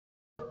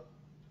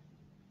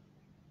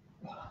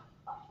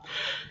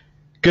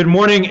Good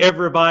morning,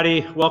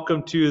 everybody.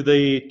 Welcome to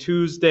the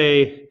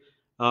Tuesday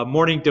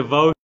morning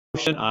devotion.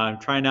 I'm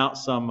trying out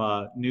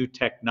some new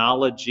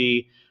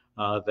technology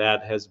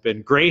that has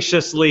been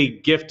graciously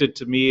gifted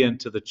to me and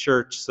to the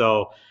church.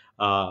 So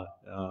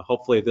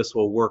hopefully this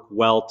will work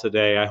well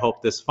today. I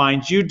hope this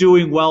finds you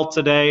doing well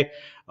today.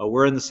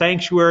 We're in the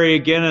sanctuary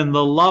again, and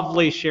the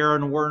lovely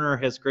Sharon Werner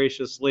has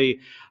graciously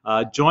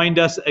joined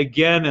us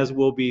again as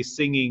we'll be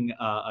singing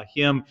a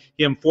hymn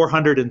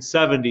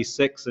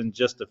 476 in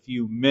just a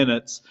few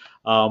minutes.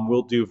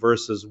 We'll do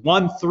verses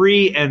 1,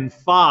 3, and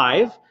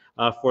 5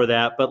 for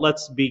that. But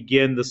let's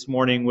begin this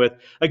morning with,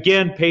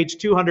 again, page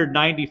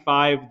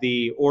 295,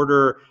 the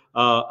order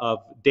of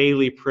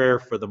daily prayer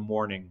for the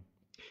morning.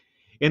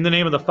 In the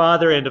name of the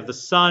Father, and of the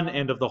Son,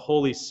 and of the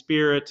Holy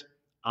Spirit.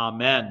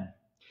 Amen.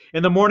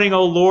 In the morning,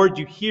 O Lord,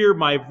 you hear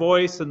my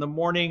voice. In the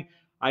morning,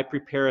 I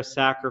prepare a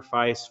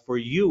sacrifice for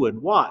you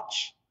and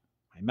watch.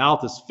 My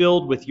mouth is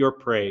filled with your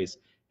praise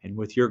and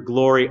with your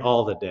glory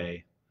all the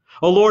day.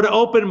 O Lord,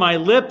 open my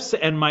lips,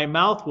 and my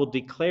mouth will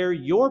declare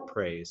your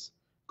praise.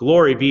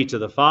 Glory be to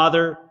the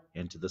Father,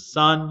 and to the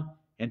Son,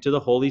 and to the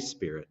Holy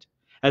Spirit,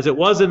 as it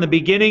was in the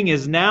beginning,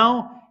 is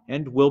now,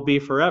 and will be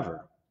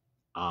forever.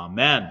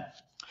 Amen.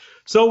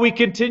 So we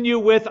continue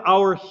with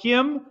our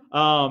hymn.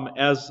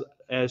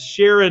 As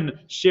Sharon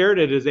shared,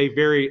 it is a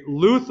very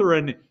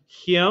Lutheran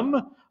hymn.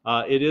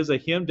 It is a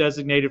hymn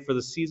designated for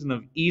the season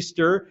of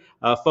Easter,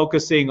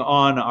 focusing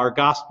on our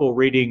gospel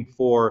reading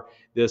for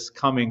this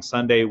coming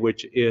Sunday,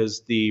 which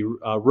is the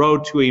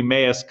Road to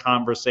Emmaus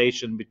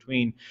conversation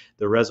between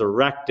the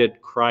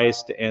resurrected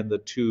Christ and the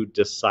two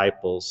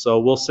disciples. So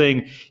we'll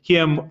sing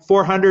hymn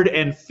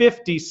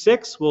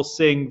 456. We'll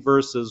sing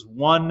verses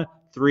 1,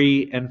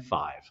 3, and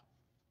 5.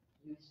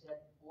 You said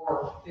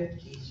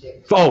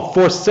 456. Oh,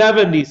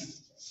 476.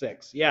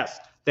 Yes,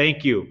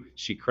 thank you.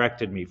 She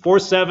corrected me.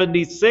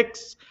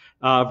 476,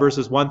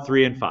 verses 1,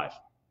 3, and 5.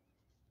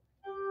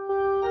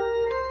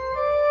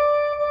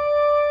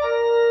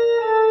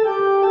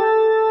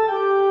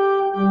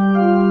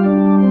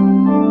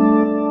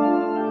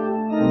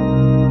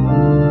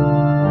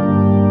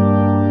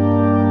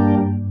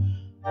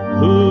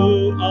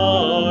 Who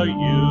are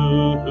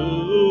you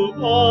who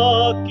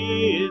walk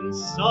in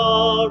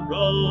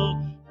sorrow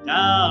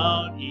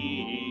down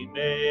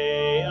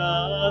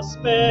Emmaus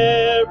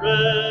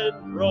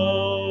barren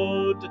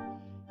road?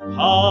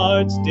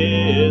 Hearts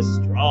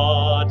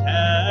distraught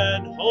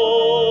and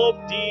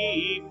hope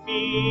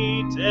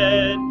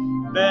defeated,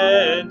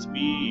 bent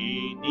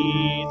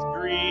beneath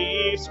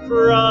grief's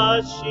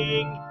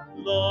crushing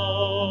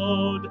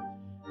load.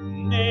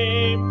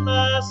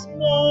 Nameless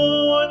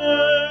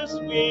mourners,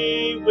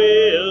 we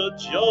will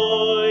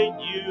join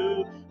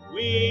you,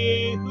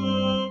 we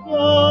who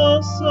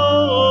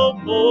also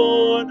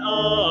mourn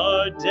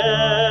our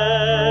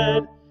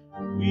dead.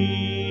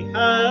 We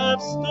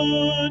have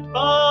stood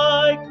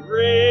by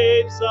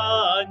graves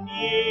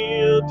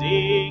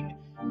unyielding,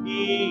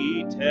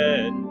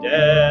 eaten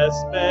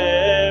death's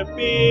bare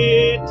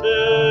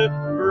bitter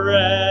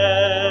bread.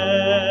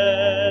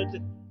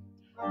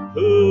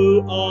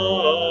 Who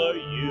are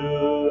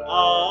you?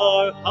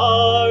 Our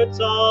hearts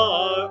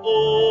are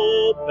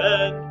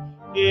open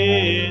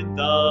in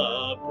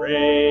the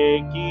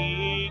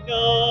breaking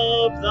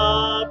of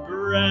the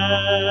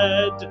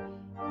bread.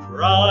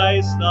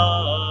 Christ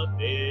the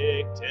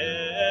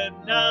victim,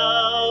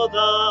 now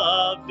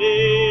the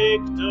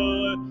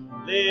victor,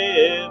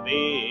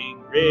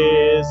 living,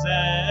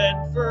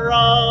 risen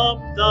from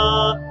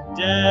the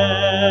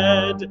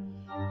dead.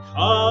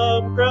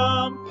 Come,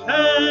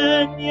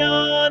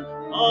 companion,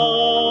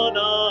 on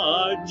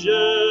our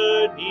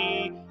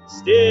journey,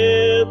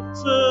 still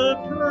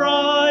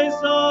surprise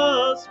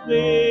us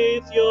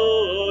with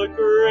your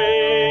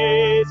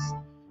grace.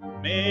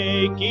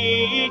 Make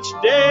each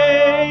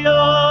day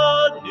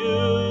a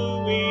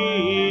new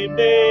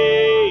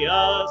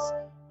Emmaus,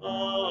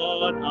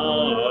 on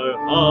our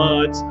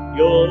hearts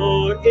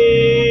your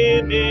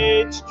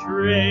image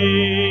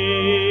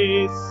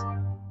trace.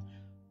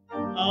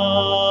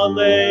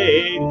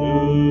 Alleluia,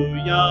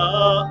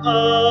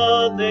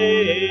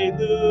 alleluia,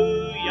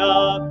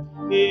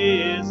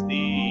 is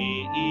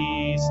the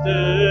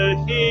Easter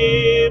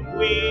hymn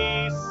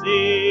we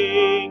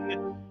sing.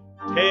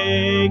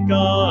 Take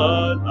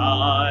our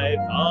life,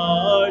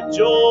 our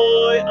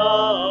joy,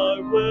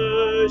 our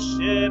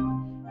worship,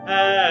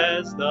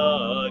 as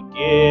the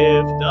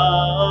gift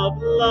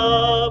of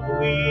love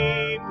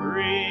we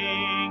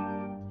bring.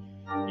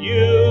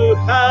 You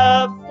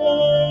have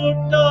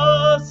formed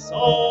us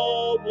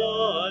all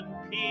one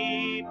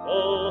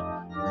people,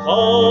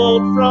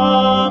 called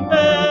from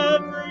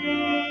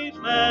every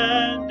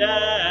land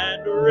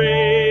and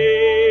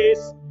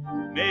race.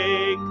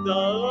 Make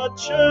the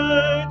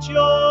church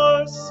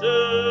your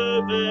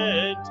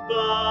servant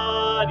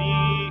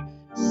body,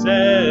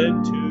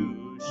 sent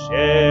to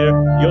share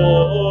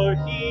your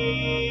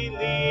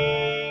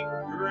healing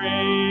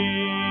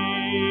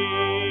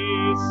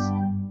grace.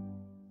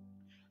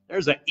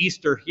 There's an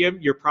Easter hymn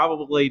you're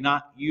probably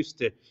not used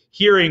to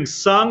hearing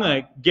sung.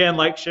 Again,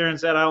 like Sharon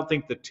said, I don't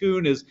think the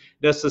tune is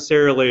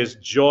necessarily as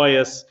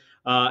joyous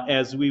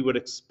as we would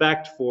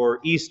expect for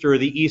Easter,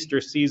 the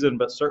Easter season,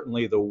 but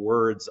certainly the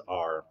words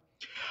are.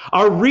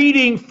 Our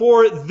reading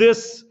for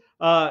this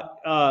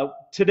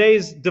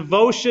today's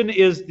devotion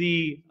is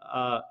the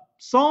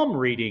psalm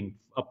reading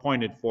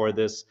appointed for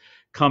this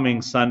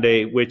coming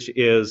Sunday, which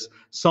is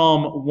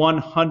Psalm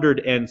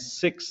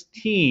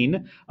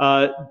 116.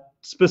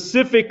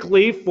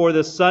 Specifically for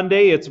this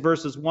Sunday, it's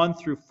verses 1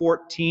 through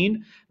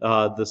 14.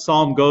 The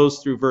psalm goes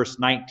through verse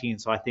 19,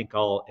 so I think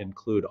I'll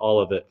include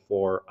all of it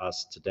for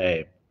us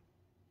today.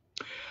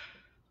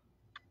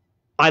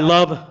 I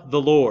love the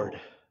Lord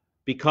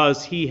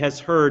because he has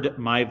heard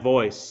my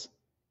voice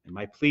and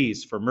my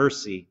pleas for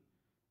mercy.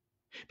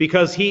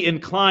 Because he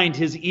inclined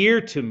his ear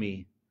to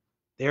me,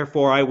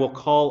 therefore I will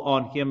call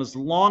on him as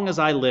long as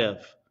I live.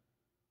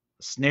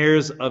 The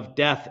snares of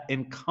death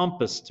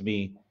encompassed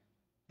me.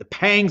 The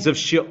pangs of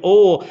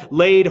Sheol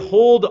laid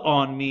hold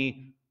on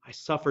me. I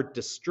suffered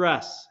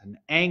distress and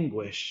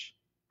anguish.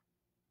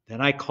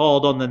 Then I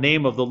called on the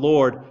name of the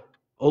Lord.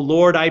 O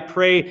Lord, I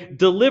pray,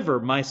 deliver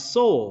my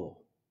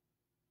soul.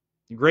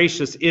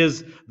 Gracious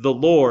is the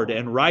Lord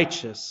and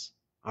righteous.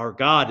 Our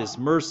God is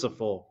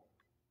merciful.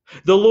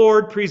 The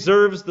Lord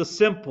preserves the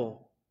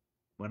simple.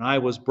 When I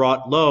was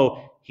brought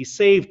low, he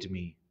saved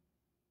me.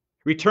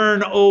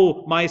 Return,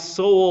 O my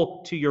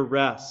soul, to your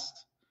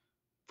rest,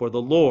 for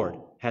the Lord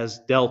has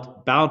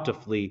dealt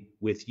bountifully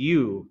with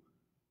you.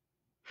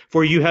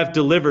 For you have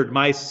delivered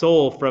my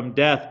soul from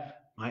death,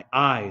 my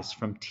eyes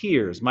from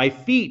tears, my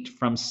feet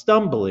from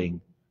stumbling.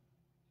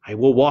 I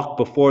will walk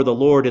before the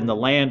Lord in the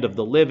land of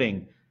the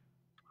living.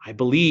 I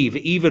believe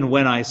even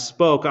when I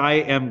spoke, I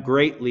am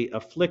greatly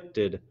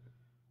afflicted.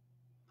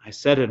 I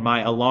said in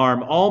my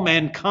alarm, all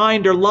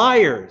mankind are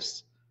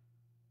liars.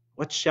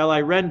 What shall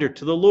I render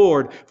to the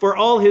Lord for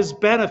all his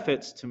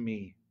benefits to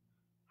me?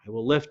 I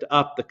will lift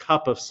up the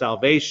cup of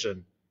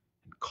salvation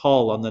and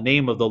call on the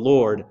name of the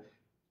Lord.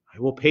 I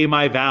will pay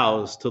my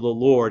vows to the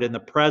Lord in the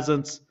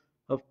presence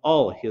of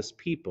all his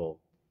people.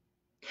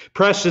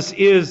 Precious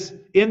is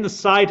in the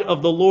sight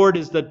of the Lord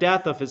is the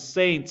death of his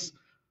saints.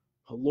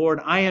 O Lord,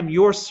 I am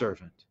your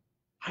servant.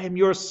 I am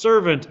your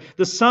servant,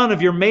 the son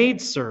of your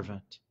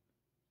maidservant.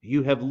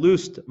 You have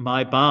loosed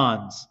my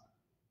bonds.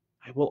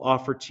 I will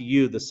offer to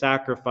you the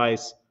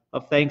sacrifice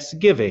of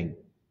thanksgiving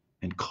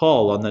and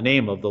call on the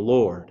name of the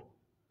Lord.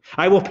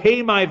 I will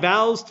pay my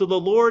vows to the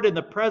Lord in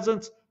the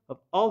presence of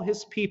all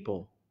his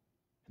people,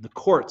 in the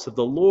courts of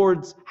the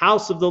Lord's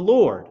house of the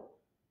Lord.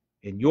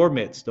 In your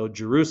midst, O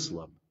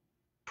Jerusalem,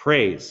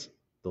 praise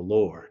the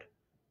Lord.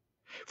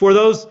 For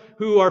those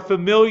who are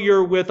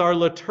familiar with our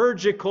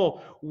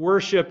liturgical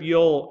worship,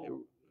 you'll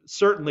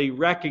certainly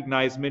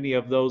recognize many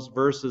of those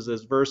verses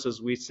as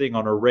verses we sing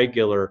on a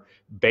regular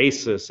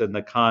basis in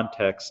the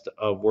context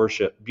of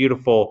worship.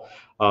 Beautiful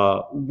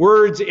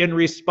words in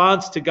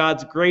response to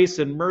God's grace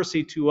and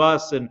mercy to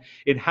us, and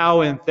in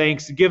how in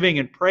thanksgiving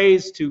and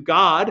praise to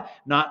God,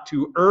 not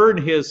to earn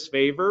his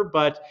favor,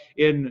 but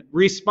in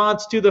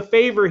response to the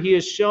favor he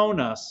has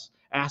shown us,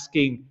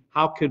 asking,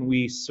 how can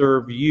we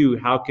serve you?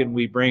 How can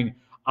we bring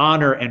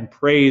honor and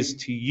praise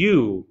to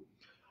you?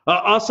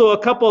 Also, a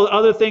couple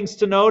other things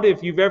to note.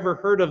 If you've ever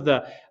heard of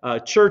the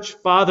church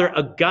father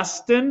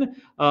Augustine,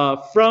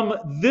 from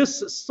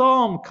this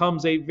psalm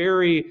comes a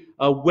very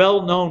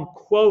well-known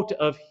quote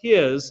of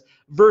his,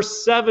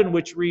 verse 7,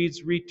 which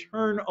reads,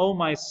 "Return, O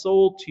my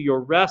soul, to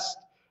your rest,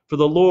 for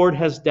the Lord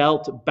has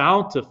dealt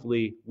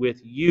bountifully with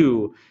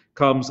you."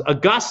 Comes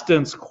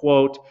Augustine's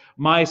quote,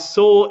 "My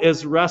soul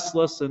is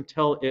restless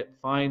until it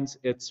finds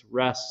its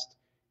rest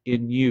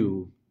in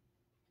you."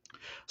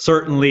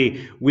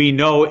 Certainly, we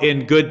know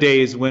in good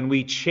days when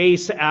we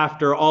chase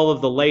after all of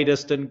the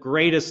latest and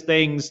greatest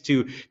things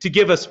to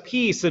give us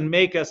peace and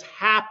make us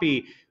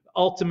happy,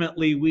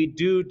 ultimately we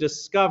do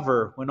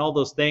discover when all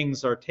those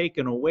things are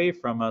taken away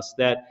from us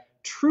that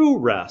true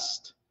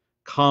rest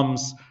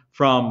comes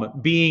from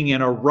being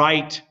in a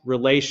right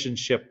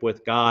relationship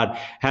with God,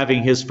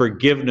 having his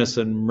forgiveness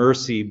and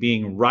mercy,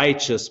 being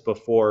righteous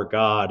before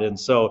God. And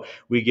so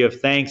we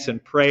give thanks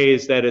and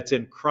praise that it's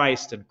in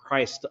Christ and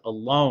Christ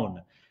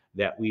alone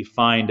that we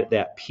find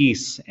that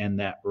peace and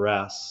that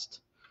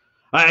rest.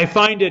 I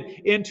find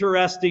it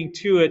interesting,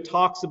 too. It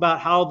talks about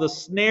how the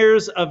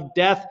snares of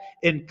death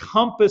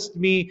encompassed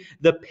me,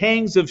 the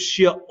pangs of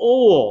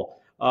Sheol,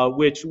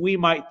 which we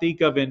might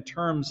think of in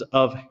terms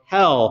of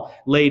hell,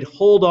 laid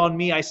hold on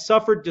me. I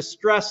suffered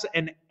distress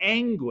and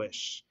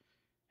anguish.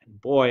 And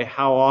boy,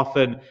 how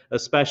often,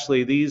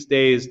 especially these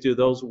days, do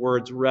those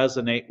words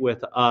resonate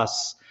with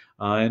us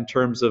in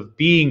terms of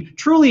being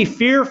truly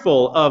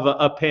fearful of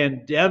a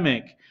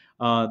pandemic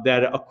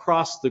that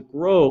across the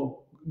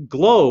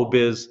globe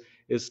is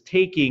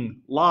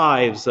taking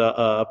lives,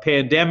 a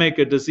pandemic,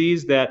 a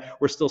disease that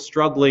we're still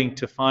struggling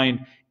to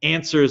find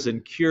answers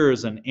and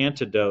cures and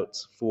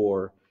antidotes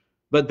for.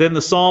 But then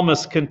the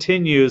psalmist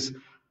continues,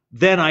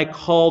 "Then I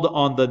called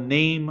on the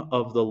name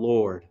of the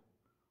Lord.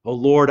 O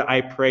Lord,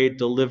 I pray,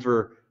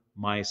 deliver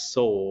my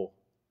soul.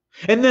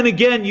 And then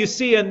again, you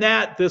see in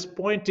that this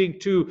pointing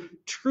to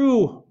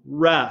true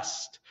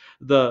rest.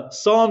 The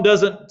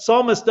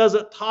psalmist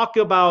doesn't talk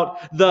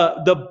about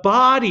the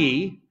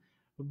body,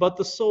 but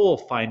the soul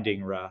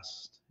finding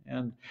rest.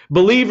 And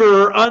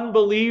believer or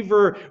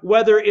unbeliever,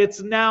 whether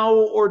it's now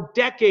or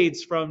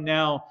decades from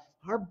now,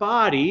 our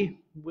body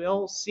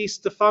will cease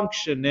to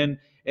function. And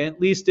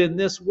at least in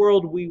this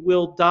world, we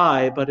will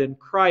die. But in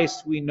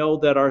Christ, we know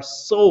that our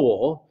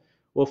soul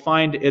will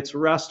find its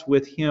rest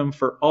with Him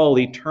for all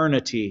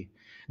eternity.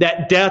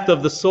 That death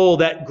of the soul,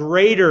 that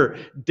greater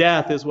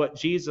death, is what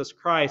Jesus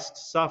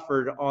Christ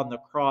suffered on the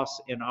cross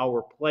in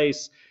our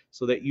place,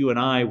 so that you and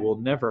I will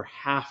never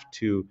have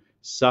to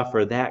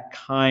suffer that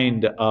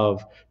kind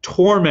of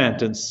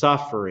torment and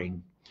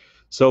suffering.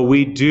 So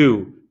we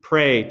do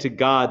pray to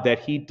God that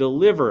He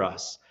deliver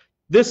us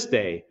this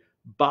day,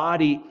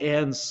 body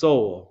and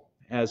soul,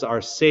 as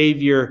our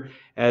Savior,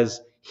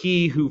 as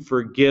He who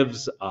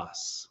forgives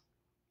us.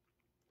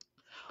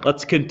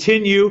 Let's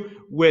continue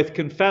with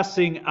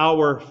confessing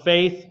our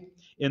faith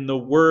in the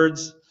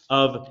words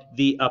of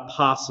the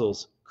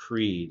Apostles'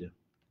 Creed.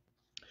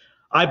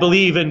 I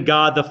believe in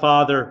God the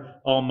Father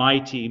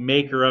Almighty,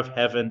 maker of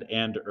heaven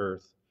and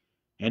earth,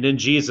 and in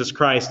Jesus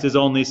Christ, His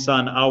only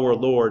Son, our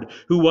Lord,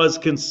 who was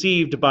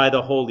conceived by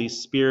the Holy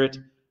Spirit,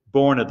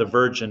 born of the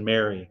Virgin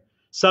Mary,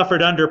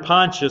 suffered under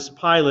Pontius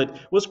Pilate,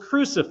 was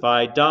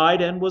crucified,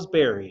 died, and was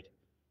buried.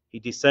 He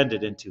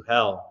descended into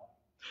hell.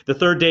 The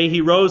third day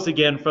He rose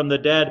again from the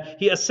dead.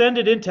 He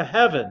ascended into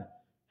heaven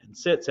and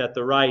sits at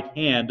the right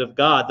hand of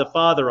God the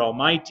Father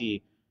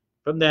Almighty.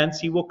 From thence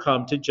He will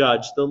come to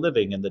judge the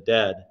living and the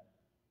dead.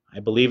 I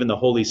believe in the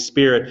Holy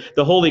Spirit,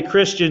 the holy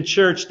Christian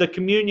church, the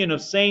communion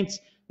of saints,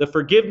 the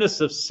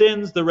forgiveness of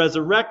sins, the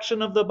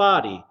resurrection of the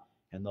body,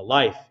 and the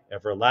life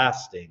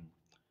everlasting.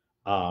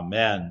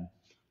 Amen.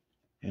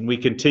 And we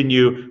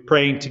continue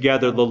praying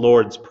together the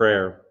Lord's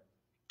Prayer.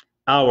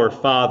 Our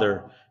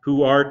Father,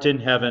 who art in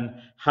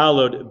heaven,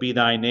 hallowed be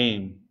thy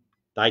name.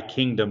 Thy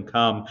kingdom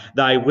come,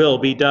 thy will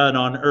be done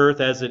on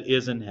earth as it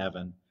is in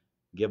heaven.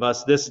 Give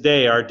us this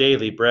day our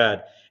daily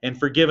bread, and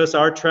forgive us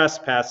our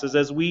trespasses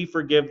as we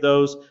forgive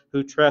those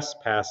who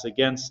trespass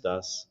against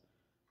us.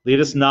 Lead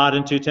us not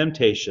into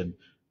temptation,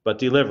 but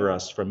deliver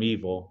us from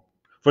evil.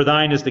 For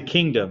thine is the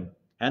kingdom,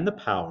 and the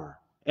power,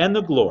 and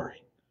the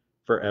glory,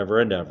 forever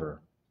and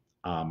ever.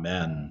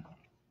 Amen.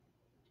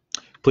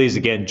 Please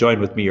again join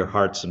with me your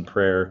hearts in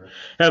prayer.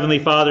 Heavenly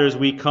Father, as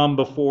we come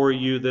before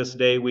you this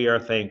day, we are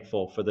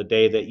thankful for the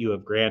day that you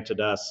have granted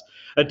us,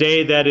 a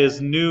day that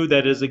is new,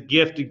 that is a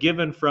gift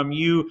given from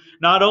you,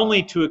 not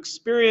only to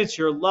experience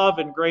your love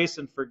and grace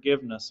and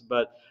forgiveness,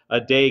 but a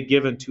day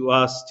given to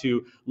us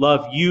to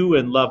love you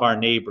and love our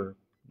neighbor.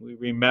 We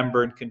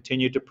remember and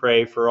continue to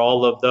pray for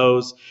all of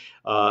those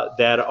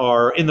that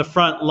are in the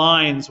front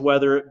lines,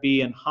 whether it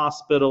be in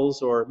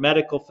hospitals or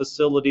medical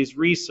facilities,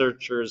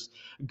 researchers,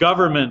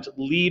 government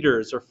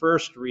leaders, or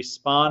first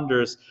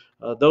responders,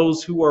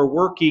 those who are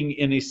working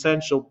in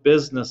essential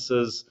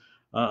businesses,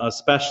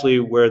 especially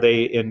where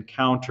they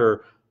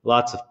encounter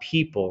lots of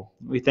people.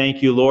 We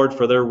thank you, Lord,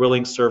 for their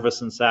willing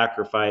service and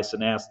sacrifice,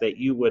 and ask that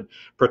you would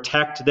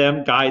protect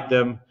them, guide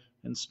them,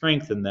 and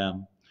strengthen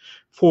them.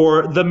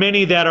 For the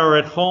many that are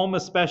at home,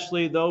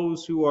 especially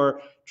those who are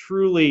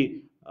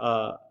truly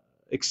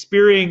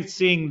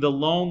experiencing the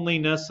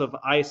loneliness of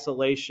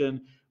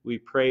isolation, we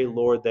pray,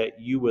 Lord,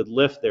 that you would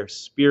lift their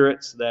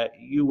spirits, that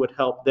you would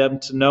help them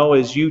to know,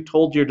 as you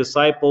told your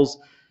disciples,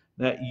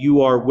 that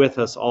you are with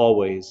us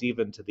always,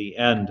 even to the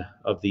end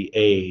of the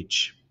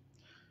age.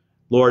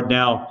 Lord,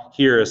 now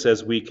hear us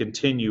as we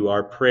continue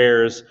our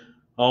prayers.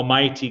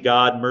 Almighty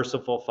God,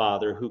 merciful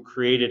Father, who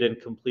created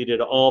and completed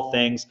all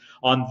things,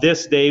 on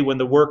this day when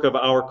the work of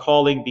our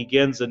calling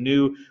begins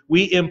anew,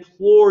 we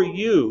implore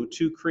you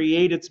to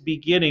create its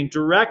beginning,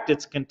 direct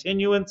its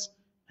continuance,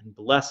 and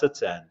bless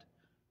its end,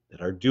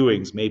 that our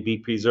doings may be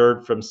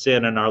preserved from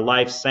sin and our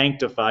life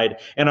sanctified,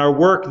 and our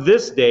work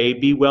this day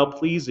be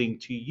well-pleasing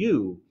to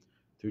you,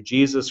 through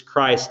Jesus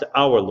Christ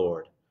our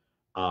Lord.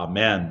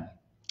 Amen.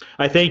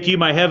 I thank you,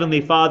 my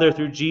heavenly Father,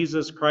 through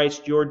Jesus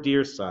Christ, your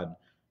dear Son,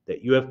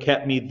 that you have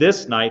kept me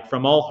this night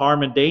from all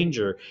harm and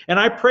danger. And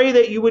I pray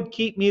that you would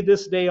keep me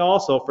this day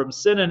also from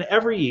sin and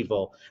every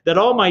evil, that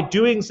all my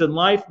doings in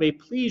life may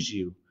please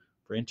you.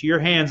 For into your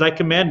hands I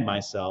commend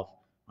myself,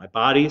 my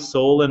body,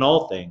 soul, and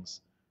all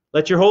things.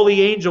 Let your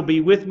holy angel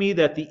be with me,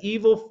 that the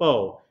evil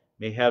foe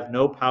may have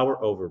no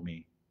power over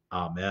me.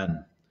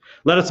 Amen.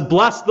 Let us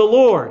bless the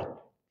Lord.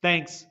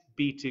 Thanks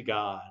be to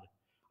God.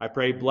 I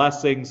pray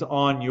blessings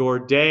on your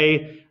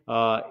day.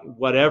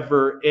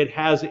 Whatever it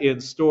has in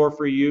store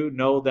for you,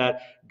 know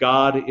that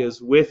God is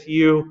with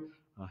you.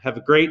 Have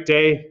a great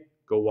day.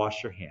 Go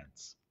wash your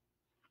hands.